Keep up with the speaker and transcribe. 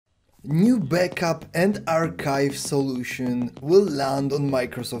New backup and archive solution will land on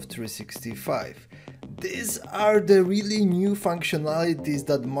Microsoft 365. These are the really new functionalities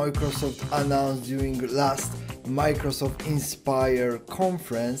that Microsoft announced during last Microsoft Inspire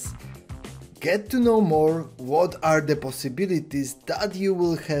conference. Get to know more what are the possibilities that you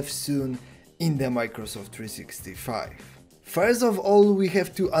will have soon in the Microsoft 365. First of all, we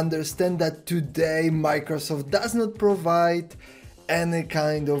have to understand that today Microsoft does not provide any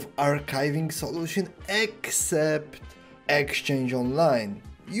kind of archiving solution except Exchange Online.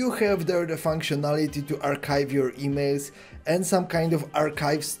 You have there the functionality to archive your emails, and some kind of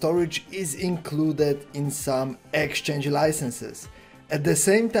archive storage is included in some Exchange licenses. At the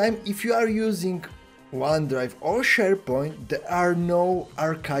same time, if you are using OneDrive or SharePoint, there are no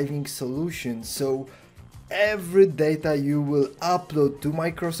archiving solutions, so every data you will upload to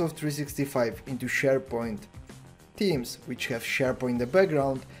Microsoft 365 into SharePoint, Teams, which have SharePoint in the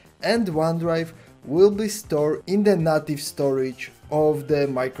background, and OneDrive will be stored in the native storage of the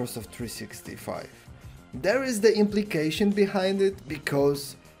Microsoft 365. There is the implication behind it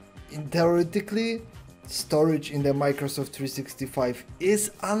because theoretically storage in the Microsoft 365 is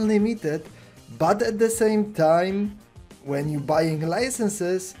unlimited, but at the same time, when you're buying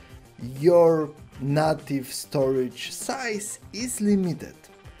licenses, your native storage size is limited.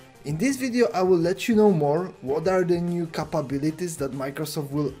 In this video, I will let you know more what are the new capabilities that Microsoft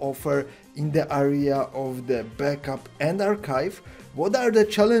will offer in the area of the backup and archive, what are the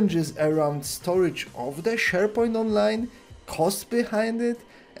challenges around storage of the SharePoint Online, costs behind it,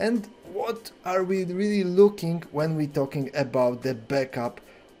 and what are we really looking when we're talking about the backup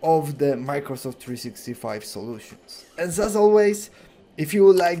of the Microsoft 365 solutions. And as always, if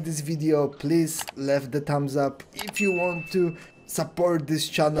you like this video, please leave the thumbs up. If you want to support this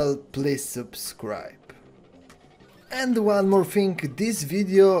channel, please subscribe. And one more thing, this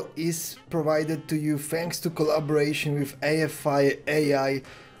video is provided to you thanks to collaboration with AFI.AI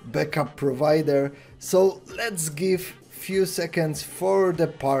backup provider. So let's give few seconds for the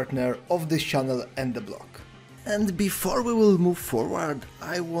partner of this channel and the blog. And before we will move forward,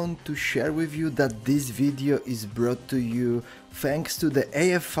 I want to share with you that this video is brought to you thanks to the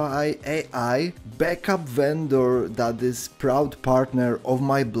AFI.AI backup vendor that is proud partner of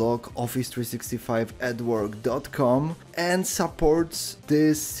my blog office365atwork.com and supports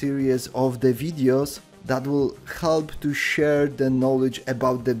this series of the videos that will help to share the knowledge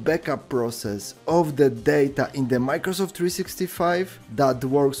about the backup process of the data in the Microsoft 365 that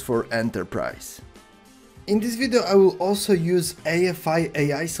works for enterprise. In this video, I will also use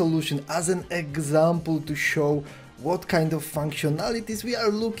AFI.AI solution as an example to show what kind of functionalities we are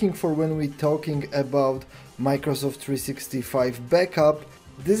looking for when we're talking about Microsoft 365 backup.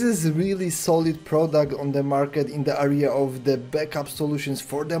 This is a really solid product on the market in the area of the backup solutions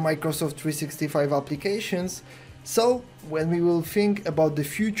for the Microsoft 365 applications. So when we will think about the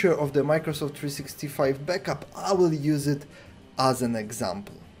future of the Microsoft 365 backup, I will use it as an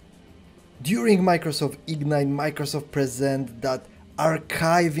example. During Microsoft Ignite, Microsoft present that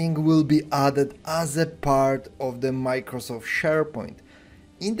archiving will be added as a part of the Microsoft SharePoint.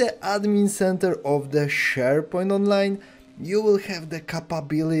 In the admin center of the SharePoint Online, you will have the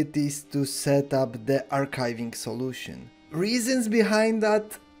capabilities to set up the archiving solution. Reasons behind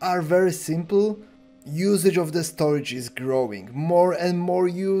that are very simple. Usage of the storage is growing. More and more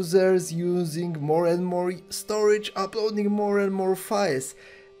users using more and more storage, uploading more and more files,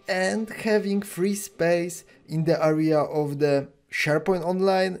 and having free space in the area of the SharePoint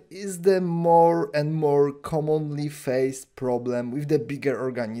Online is the more and more commonly faced problem with the bigger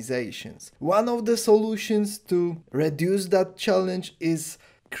organizations. One of the solutions to reduce that challenge is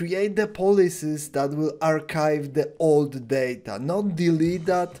create the policies that will archive the old data, not delete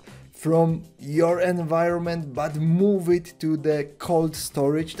that from your environment, but move it to the cold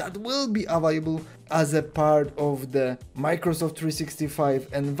storage that will be available as a part of the Microsoft 365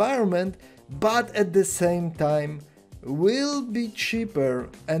 environment, but at the same time will be cheaper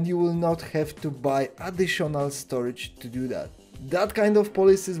and you will not have to buy additional storage to do that. That kind of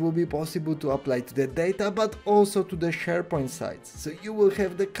policies will be possible to apply to the data, but also to the SharePoint sites. So you will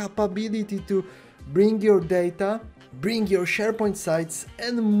have the capability to bring your data, bring your SharePoint sites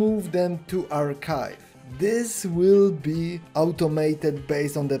and move them to archive. This will be automated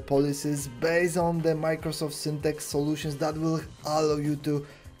based on the policies, based on the Microsoft Syntex solutions that will allow you to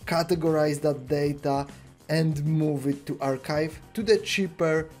categorize that data and move it to archive to the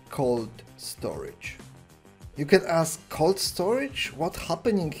cheaper cold storage. You can ask, cold storage? What's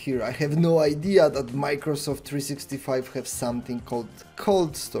happening here? I have no idea that Microsoft 365 have something called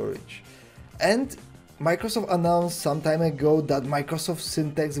cold storage. And Microsoft announced some time ago that Microsoft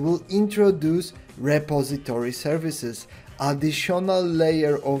Syntex will introduce repository services, additional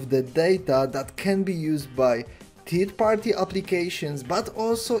layer of the data that can be used by third-party applications but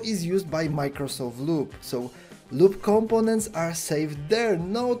also is used by Microsoft Loop. So Loop components are saved there,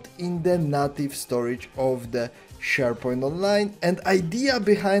 not in the native storage of the SharePoint Online, and idea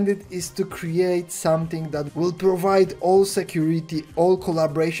behind it is to create something that will provide all security, all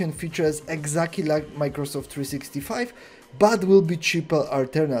collaboration features exactly like Microsoft 365, but will be cheaper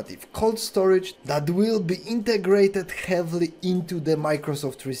alternative, cold storage that will be integrated heavily into the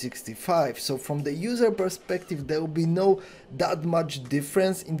Microsoft 365. So from the user perspective, there will be no that much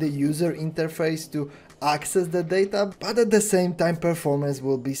difference in the user interface to access the data, but at the same time performance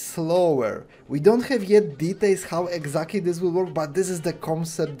will be slower. We don't have yet details how exactly this will work, but this is the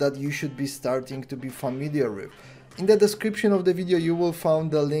concept that you should be starting to be familiar with. In the description of the video you will find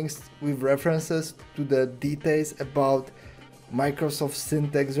the links with references to the details about Microsoft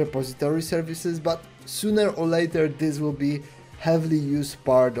Syntex repository services, but sooner or later this will be heavily used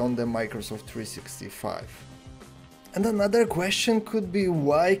part on the Microsoft 365. And another question could be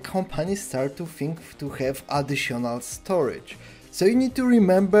why companies start to think to have additional storage. So you need to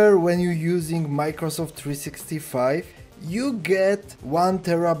remember, when you're using Microsoft 365, you get 1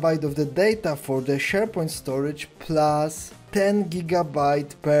 terabyte of the data for the SharePoint storage plus 10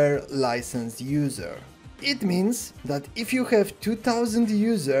 gigabyte per licensed user. It means that if you have 2000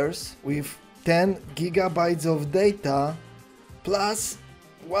 users with 10 gigabytes of data plus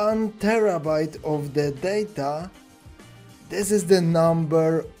 1 terabyte of the data, this is the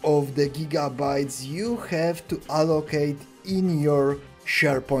number of the gigabytes you have to allocate in your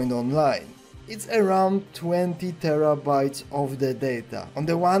SharePoint Online. It's around 20 terabytes of the data. On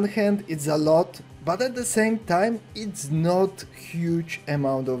the one hand, it's a lot, but at the same time, it's not huge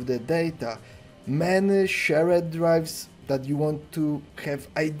amount of the data. Many shared drives that you want to have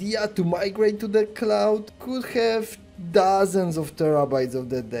idea to migrate to the cloud could have dozens of terabytes of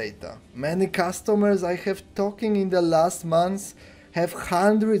the data. Many customers I have talking in the last months have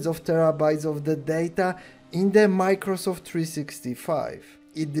hundreds of terabytes of the data in the Microsoft 365.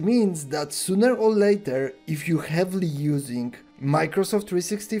 It means that sooner or later, if you're heavily using Microsoft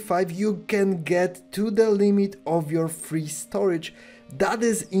 365, you can get to the limit of your free storage that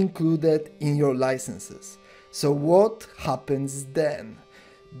is included in your licenses. So what happens then?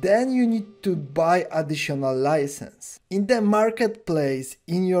 Then you need to buy additional license. In the marketplace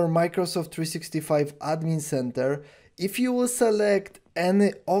in your Microsoft 365 admin center, if you will select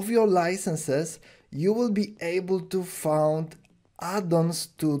any of your licenses, you will be able to find add-ons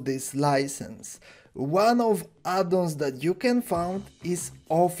to this license. One of add-ons that you can find is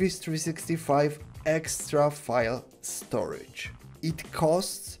Office 365 Extra File Storage. It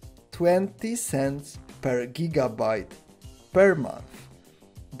costs 20 cents per gigabyte per month.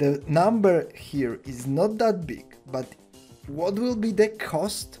 The number here is not that big, but what will be the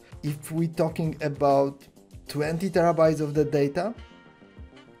cost if we're talking about 20 terabytes of the data?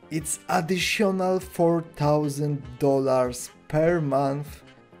 It's additional $4,000 per month,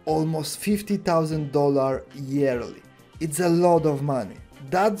 almost $50,000 yearly. It's a lot of money.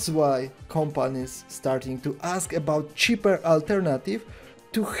 That's why companies starting to ask about cheaper alternative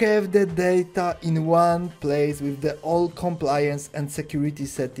to have the data in one place with the all compliance and security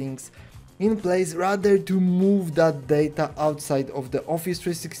settings in place, rather to move that data outside of the Office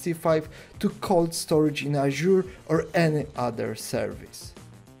 365 to cold storage in Azure or any other service.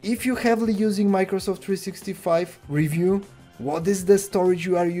 If you're heavily using Microsoft 365, review what is the storage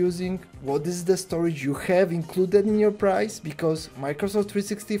you are using, what is the storage you have included in your price, because Microsoft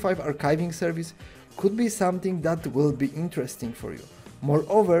 365 archiving service could be something that will be interesting for you.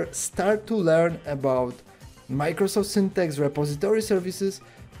 Moreover, start to learn about Microsoft Syntex repository services,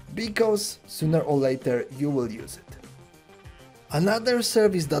 because sooner or later you will use it. Another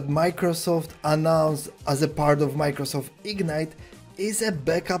service that Microsoft announced as a part of Microsoft Ignite is a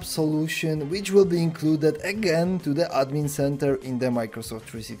backup solution which will be included again to the admin center in the Microsoft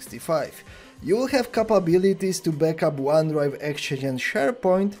 365. You will have capabilities to backup OneDrive, Exchange and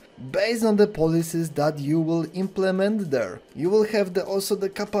SharePoint based on the policies that you will implement there. You will have also the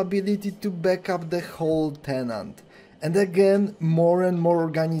capability to backup the whole tenant. And again, more and more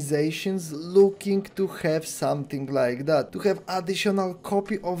organizations looking to have something like that, to have additional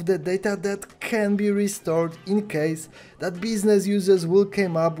copy of the data that can be restored in case that business users will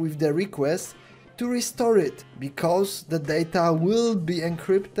come up with the request to restore it, because the data will be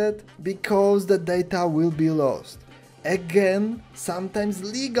encrypted, because the data will be lost. Again, sometimes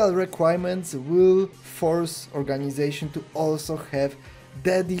legal requirements will force organizations to also have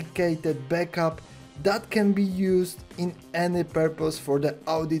dedicated backup that can be used in any purpose for the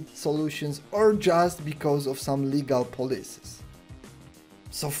audit solutions or just because of some legal policies.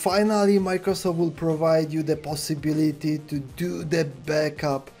 So finally, Microsoft will provide you the possibility to do the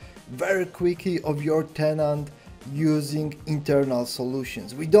backup very quickly of your tenant using internal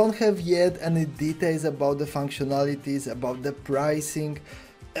solutions. We don't have yet any details about the functionalities, about the pricing,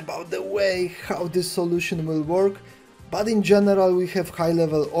 about the way how this solution will work, but in general we have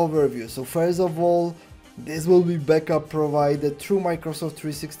high-level overview. So first of all, this will be backup provided through Microsoft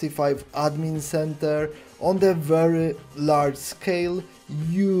 365 Admin Center on the very large scale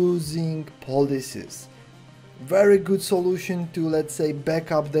using policies. Very good solution to, let's say,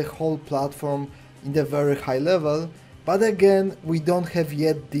 back up the whole platform in the very high level, but again, we don't have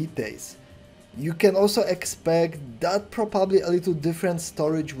yet details. You can also expect that probably a little different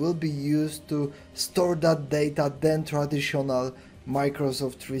storage will be used to store that data than traditional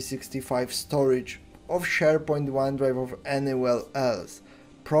Microsoft 365 storage of SharePoint, OneDrive, or anywhere else.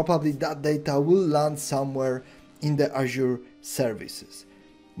 Probably that data will land somewhere in the Azure services.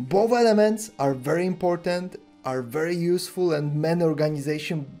 Both elements are very important, are very useful, and many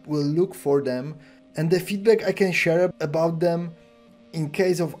organizations will look for them. And the feedback I can share about them: in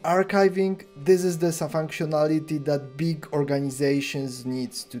case of archiving, this is the functionality that big organizations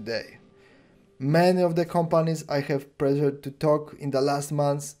need today. Many of the companies I have pleasure to talk in the last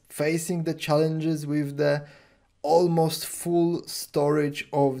months facing the challenges with the almost full storage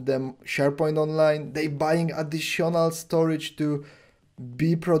of the SharePoint Online. They buying additional storage to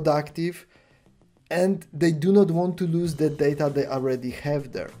be productive, and they do not want to lose the data they already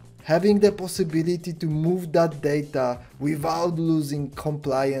have there. Having the possibility to move that data without losing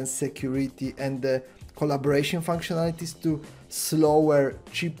compliance, security, and the collaboration functionalities to slower,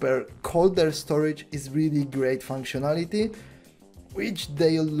 cheaper, colder storage is really great functionality, which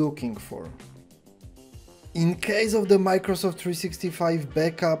they are looking for. In case of the Microsoft 365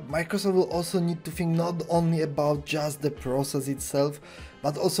 backup, Microsoft will also need to think not only about just the process itself,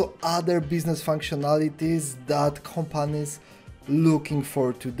 but also other business functionalities that companies looking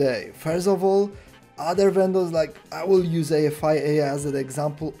for today. First of all, other vendors, like I will use AFI.AI as an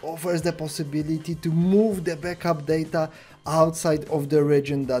example, offers the possibility to move the backup data outside of the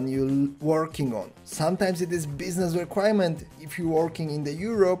region that you're working on. Sometimes it is business requirement if you're working in the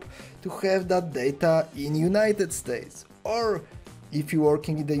Europe to have that data in United States, or if you're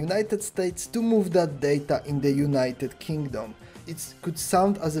working in the United States to move that data in the United Kingdom. It could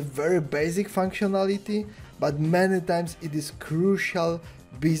sound as a very basic functionality, but many times it is crucial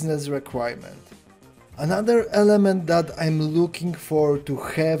business requirement. Another element that I'm looking for to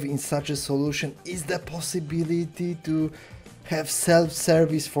have in such a solution is the possibility to have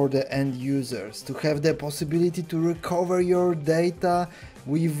self-service for the end users, to have the possibility to recover your data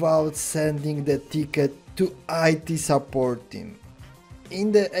without sending the ticket to IT support team.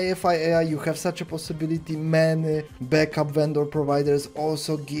 In the AFI.AI you have such a possibility. Many backup vendor providers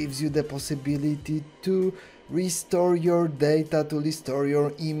also gives you the possibility to restore your data, to restore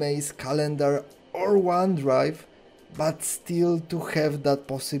your emails, calendar, or OneDrive, but still to have that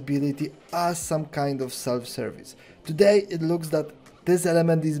possibility as some kind of self-service. Today it looks that this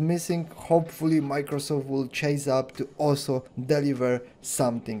element is missing. Hopefully Microsoft will chase up to also deliver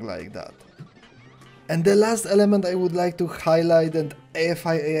something like that. And the last element I would like to highlight, and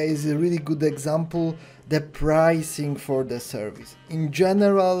AFI.AI is a really good example, the pricing for the service. In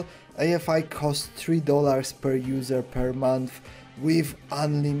general, AFI costs $3 per user per month with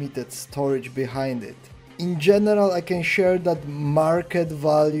unlimited storage behind it. In general, I can share that market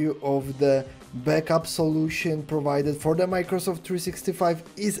value of the backup solution provided for the Microsoft 365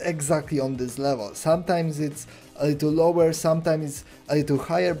 is exactly on this level. Sometimes it's a little lower, sometimes it's a little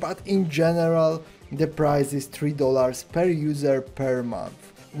higher, but in general, the price is $3 per user per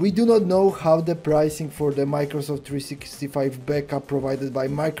month. We do not know how the pricing for the Microsoft 365 backup provided by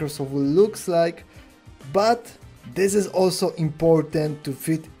Microsoft will look like, but this is also important to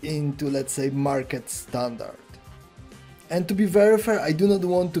fit into, let's say, market standard. And to be very fair, I do not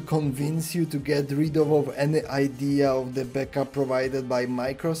want to convince you to get rid of any idea of the backup provided by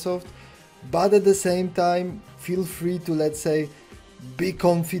Microsoft, but at the same time, feel free to, let's say, be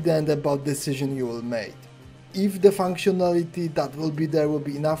confident about the decision you will make. If the functionality that will be there will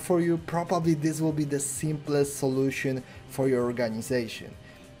be enough for you, probably this will be the simplest solution for your organization.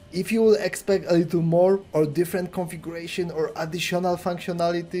 If you will expect a little more or different configuration or additional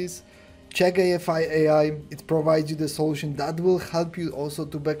functionalities, check AFI.AI. It provides you the solution that will help you also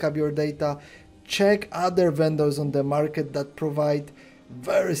to back up your data. Check other vendors on the market that provide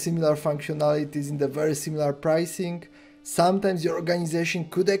very similar functionalities in the very similar pricing. Sometimes your organization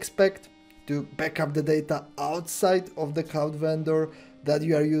could expect to back up the data outside of the cloud vendor that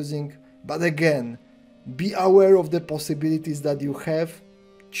you are using. But again, be aware of the possibilities that you have.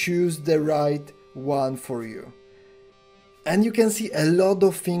 Choose the right one for you. And you can see a lot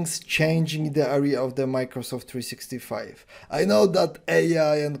of things changing in the area of the Microsoft 365. I know that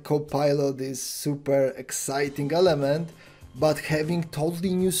AI and Copilot is super exciting element, but having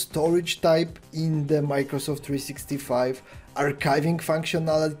totally new storage type in the Microsoft 365, archiving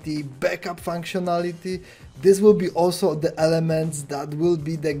functionality, backup functionality, this will be also the elements that will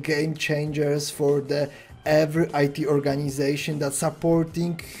be the game changers for the every IT organization that's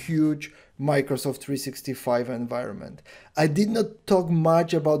supporting huge Microsoft 365 environment. I did not talk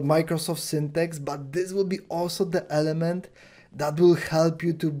much about Microsoft Syntex, but this will be also the element that will help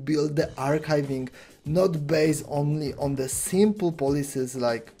you to build the archiving, not based only on the simple policies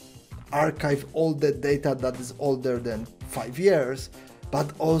like archive all the data that is older than 5 years,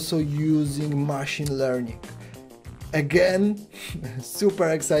 but also using machine learning. Again, super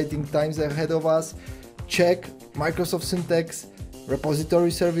exciting times ahead of us. Check Microsoft Syntex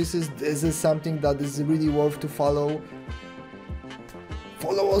repository services. This is something that is really worth to follow.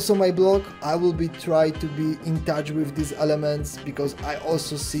 Follow also my blog. I will be trying to be in touch with these elements because I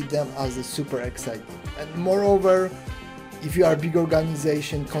also see them as a super exciting. And moreover, if you are a big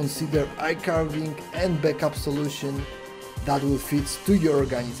organization, consider archiving and backup solution that will fit to your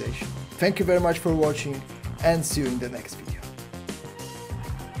organization. Thank you very much for watching and see you in the next video.